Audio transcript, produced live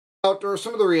Or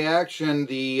some of the reaction,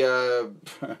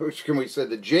 which can we say,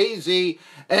 the Jay-Z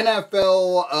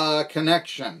NFL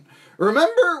connection.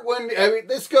 Remember when,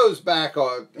 this goes back,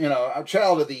 a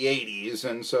child of the 80s,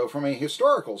 and so from a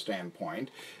historical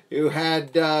standpoint, you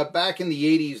had, back in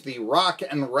the 80s, the rock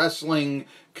and wrestling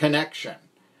connection.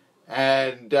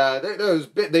 And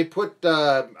they put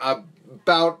a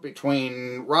bout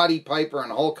between Roddy Piper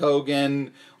and Hulk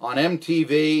Hogan on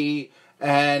MTV,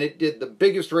 and it did the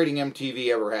biggest rating MTV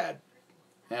ever had.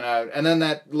 And then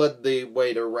that led the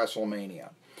way to WrestleMania,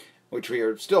 which we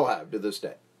still have to this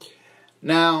day.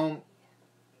 Now,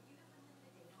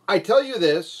 I tell you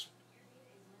this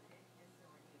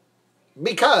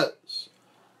because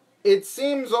it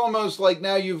seems almost like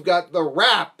now you've got the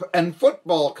rap and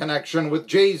football connection with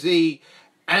Jay-Z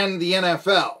and the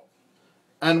NFL.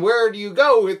 And where do you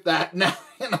go with that now?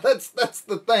 That's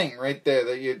the thing right there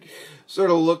that you sort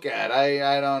of look at.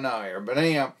 I don't know here. But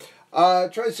anyhow,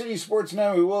 Tri-City Sports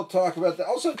Now, we will talk about that.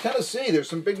 Also, Tennessee, there's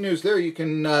some big news there. You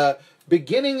can,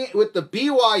 beginning with the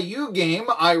BYU game,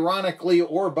 ironically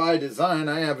or by design,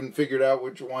 I haven't figured out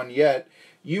which one yet,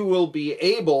 you will be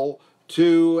able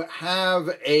to have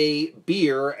a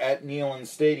beer at Neyland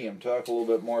Stadium. Talk a little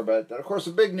bit more about that. Of course,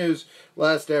 the big news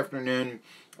last afternoon,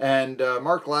 and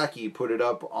Mark Lackey put it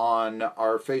up on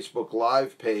our Facebook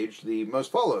Live page, the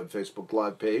most followed Facebook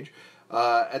Live page.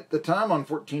 At the time on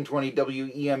 1420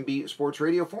 WEMB Sports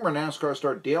Radio, former NASCAR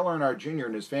star Dale Earnhardt Jr.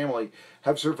 and his family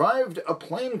have survived a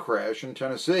plane crash in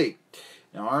Tennessee.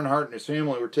 Now, Earnhardt and his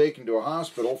family were taken to a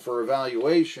hospital for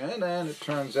evaluation, and it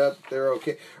turns out they're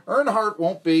okay. Earnhardt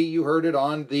won't be. You heard it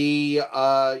on the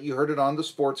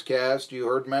Sportscast. You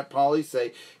heard Matt Pauley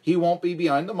say he won't be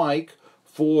behind the mic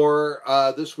for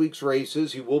this week's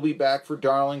races. He will be back for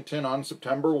Darlington on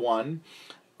September 1.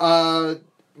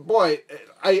 Boy,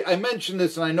 I mentioned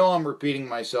this, and I know I'm repeating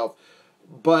myself,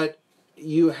 but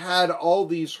you had all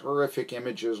these horrific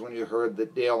images when you heard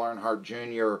that Dale Earnhardt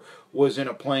Jr. was in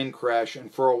a plane crash,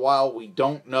 and for a while we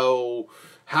don't know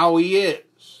how he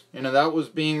is. That was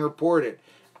being reported.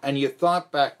 And you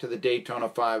thought back to the Daytona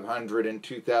 500 in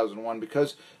 2001,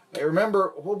 because I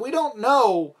remember, we don't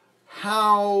know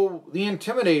how the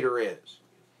Intimidator is.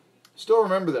 Still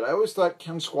remember that. I always thought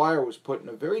Ken Squire was put in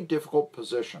a very difficult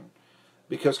position,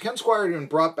 because Ken Squire had been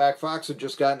brought back. Fox had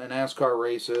just gotten in NASCAR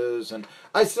races, and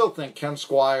I still think Ken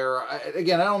Squire,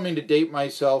 again, I don't mean to date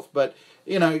myself, but,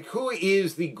 who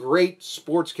is the great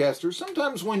sportscaster?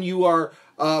 Sometimes when you are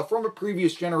from a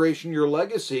previous generation, your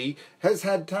legacy has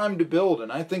had time to build,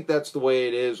 and I think that's the way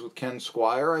it is with Ken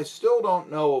Squire. I still don't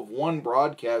know of one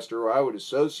broadcaster who I would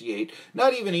associate,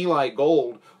 not even Eli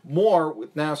Gold, more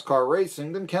with NASCAR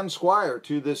racing than Ken Squire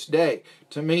to this day.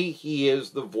 To me, he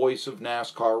is the voice of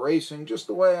NASCAR racing, just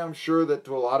the way I'm sure that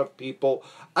to a lot of people,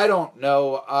 I don't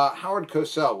know, Howard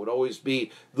Cosell would always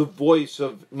be the voice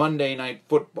of Monday Night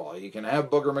Football. You can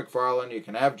have Booger McFarland, you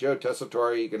can have Joe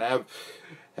Tessitore, you can have,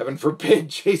 heaven forbid,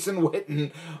 Jason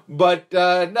Witten, but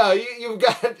no, you've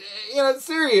got,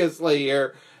 seriously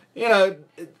here,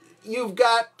 you've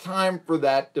got time for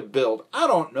that to build. I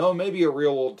don't know, maybe a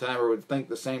real old-timer would think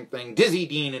the same thing. Dizzy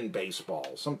Dean in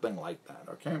baseball, something like that,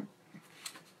 okay?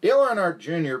 Dale Earnhardt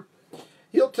Jr.,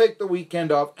 he'll take the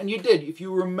weekend off, and you did. If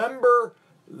you remember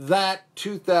that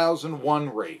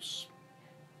 2001 race,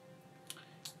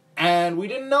 and we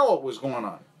didn't know what was going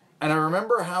on, and I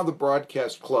remember how the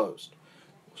broadcast closed.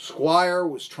 Squire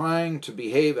was trying to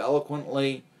behave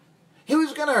eloquently. He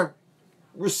was going to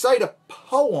recite a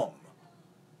poem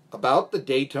about the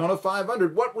Daytona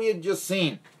 500, what we had just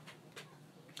seen.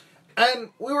 And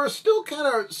we were still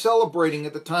kind of celebrating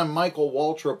at the time Michael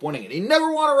Waltrip winning it. He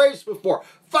never won a race before.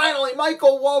 Finally,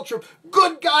 Michael Waltrip,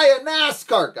 good guy, a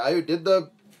NASCAR guy who did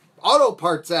the auto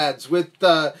parts ads with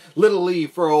Little Lee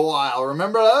for a while.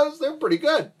 Remember those? They were pretty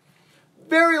good.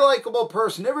 Very likable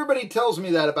person. Everybody tells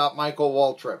me that about Michael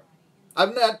Waltrip.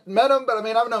 I've not met him, but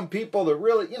I've known people that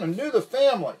really, knew the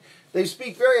family. They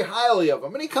speak very highly of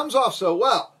him, and he comes off so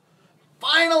well.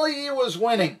 Finally, he was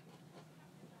winning.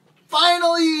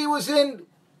 Finally, he was in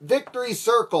victory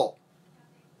circle.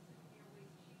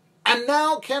 And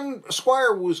now Ken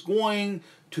Squire was going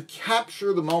to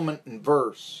capture the moment in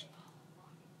verse.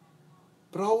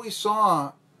 But all we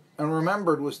saw and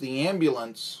remembered was the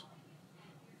ambulance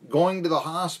going to the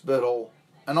hospital,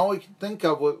 and all we could think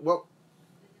of was, well,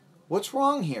 what's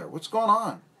wrong here? What's going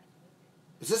on?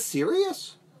 Is this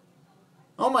serious?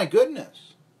 Oh my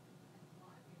goodness.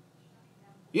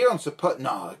 You don't suppose,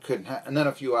 no, it couldn't happen. And then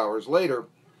a few hours later,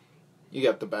 you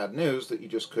got the bad news that you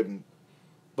just couldn't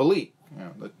believe,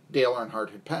 that Dale Earnhardt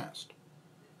had passed.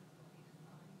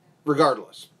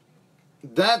 Regardless,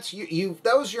 That's you.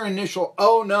 That was your initial,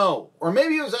 oh no. Or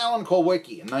maybe it was Alan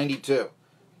Kulwicki in 92.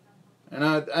 And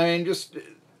I mean, just,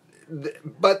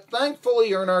 but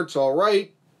thankfully Earnhardt's all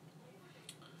right.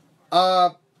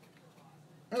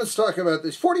 Let's talk about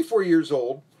this. 44 years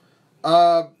old.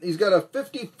 He's got a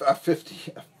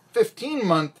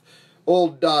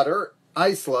 15-month-old daughter,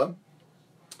 Isla,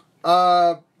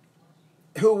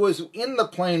 who was in the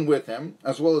plane with him,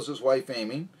 as well as his wife,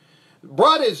 Amy.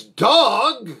 Brought his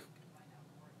dog.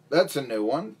 That's a new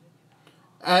one.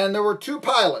 And there were 2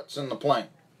 pilots in the plane.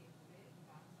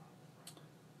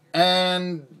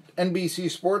 And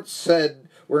NBC Sports said,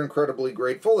 we're incredibly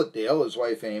grateful that Dale, his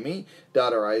wife Amy,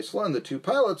 daughter Isla, and the 2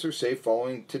 pilots are safe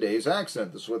following today's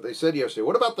accident. This is what they said yesterday.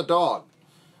 What about the dog?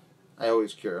 I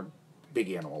always care. Big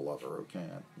animal lover, okay?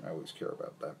 I always care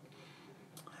about that.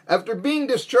 After being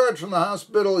discharged from the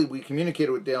hospital, we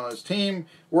communicated with Dale and his team.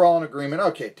 We're all in agreement.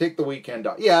 Okay, take the weekend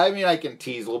off. Yeah, I mean, I can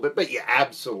tease a little bit, but yeah,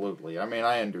 absolutely. I mean,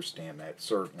 I understand that,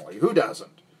 certainly. Who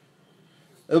doesn't?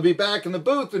 They'll be back in the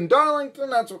booth in Darlington.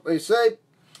 That's what they say.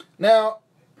 Now,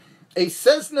 a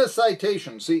Cessna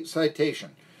citation. See,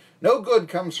 citation. No good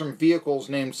comes from vehicles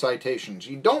named citations.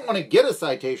 You don't want to get a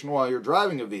citation while you're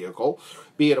driving a vehicle,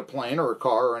 be it a plane or a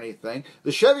car or anything.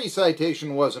 The Chevy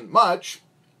citation wasn't much.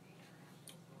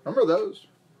 Remember those?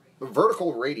 The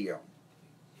vertical radio.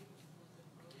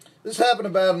 This happened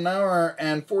about an hour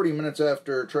and 40 minutes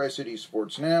after Tri-City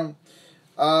Sports Now.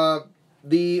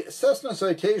 The Cessna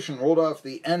Citation rolled off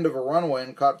the end of a runway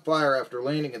and caught fire after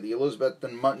landing at the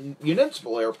Elizabethton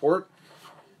Municipal Airport.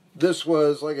 This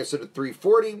was, like I said, at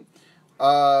 3:40.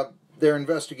 They're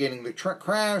investigating the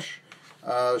crash.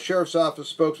 Sheriff's Office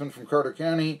spokesman from Carter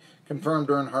County confirmed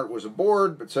Earnhardt was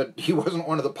aboard, but said he wasn't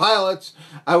one of the pilots.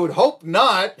 I would hope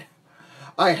not.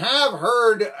 I have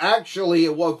heard, actually,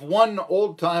 of one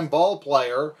old-time ball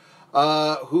player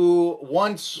who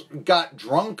once got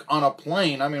drunk on a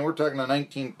plane. I mean, we're talking the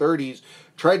 1930s.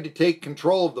 Tried to take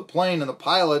control of the plane, and the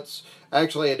pilots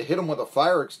actually had to hit him with a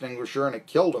fire extinguisher, and it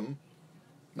killed him.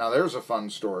 Now, there's a fun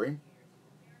story.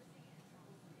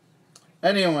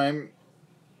 Anyway,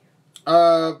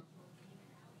 Earnhardt,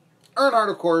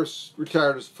 of course,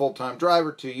 retired as a full-time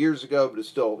driver 2 years ago, but is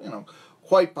still,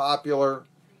 quite popular.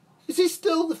 Is he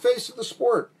still the face of the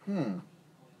sport?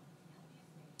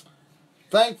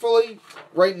 Thankfully,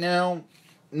 right now,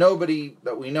 nobody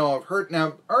that we know of hurt.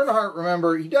 Now, Earnhardt,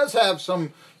 remember, he does have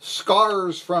some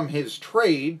scars from his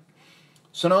trade.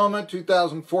 Sonoma,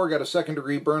 2004, got a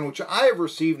second-degree burn, which I have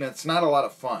received, and it's not a lot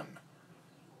of fun.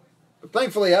 But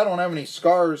thankfully, I don't have any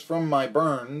scars from my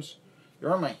burns.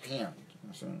 They're on my hand.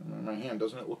 My hand,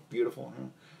 doesn't it look beautiful?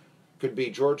 Could be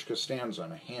George Costanza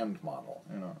in a hand model.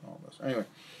 All this. Anyway.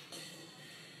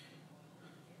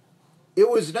 It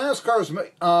was NASCAR's...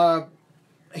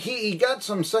 He got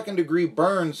some second-degree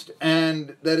burns,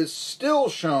 and that is still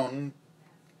shown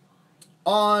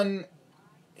on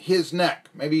his neck.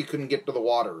 Maybe he couldn't get to the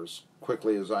water as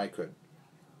quickly as I could.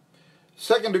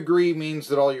 Second degree means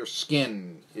that all your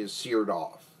skin is seared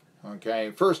off.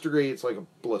 Okay? First degree, it's like a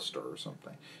blister or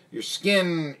something. Your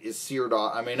skin is seared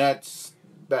off. I mean, that's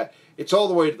bad. It's all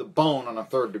the way to the bone on a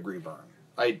third-degree burn.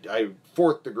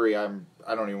 Fourth degree, I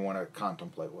don't even want to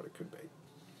contemplate what it could be.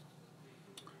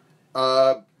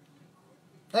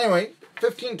 Anyway,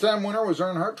 15-time winner was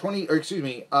Earnhardt.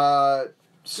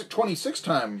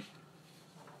 26-time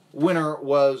winner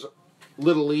was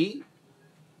Little E.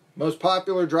 Most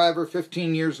popular driver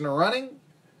 15 years in a running.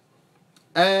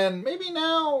 And maybe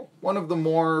now one of the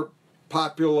more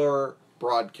popular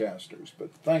broadcasters.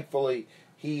 But thankfully,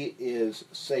 he is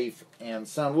safe and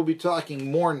sound. We'll be talking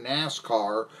more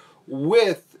NASCAR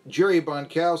with Jerry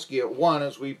Bonkowski at 1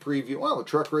 as we preview, the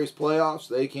truck race playoffs.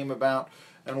 They came about,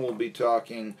 and we'll be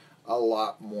talking a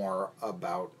lot more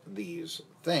about these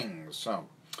things. So,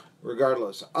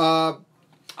 regardless,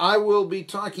 I will be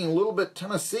talking a little bit.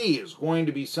 Tennessee is going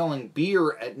to be selling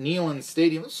beer at Neyland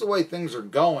Stadium. This is the way things are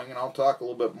going, and I'll talk a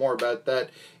little bit more about that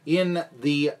in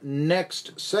the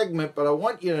next segment. But I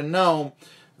want you to know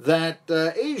that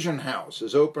Asian House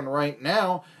is open right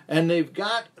now, and they've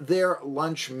got their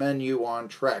lunch menu on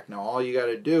track. Now, all you got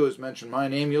to do is mention my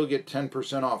name. You'll get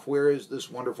 10% off. Where is this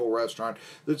wonderful restaurant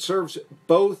that serves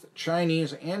both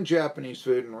Chinese and Japanese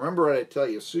food? And remember what I tell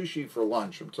you, sushi for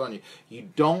lunch. I'm telling you, you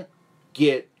don't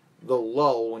get the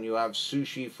lull when you have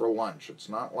sushi for lunch. It's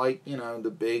not like,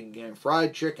 the big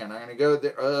fried chicken. I'm going to go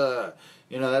there,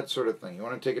 that sort of thing. You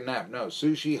want to take a nap. No,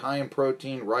 sushi, high in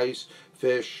protein, rice,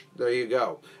 fish, there you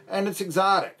go. And it's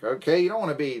exotic, okay? You don't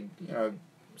want to be,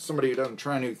 somebody who doesn't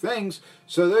try new things.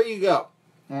 So there you go.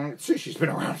 Sushi's been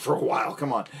around for a while,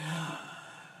 come on.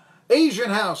 Asian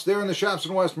House, there in the Shops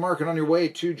and West Market on your way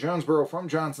to Jonesboro from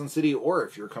Johnson City, or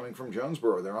if you're coming from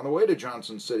Jonesboro, they're on the way to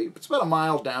Johnson City. It's about a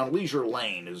mile down. Leisure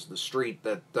Lane is the street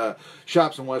that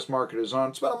Shops and West Market is on.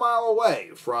 It's about a mile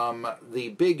away from the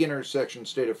big intersection,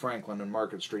 State of Franklin and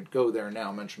Market Street. Go there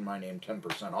now. Mention my name,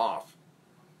 10% off.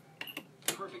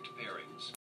 Perfect pairings.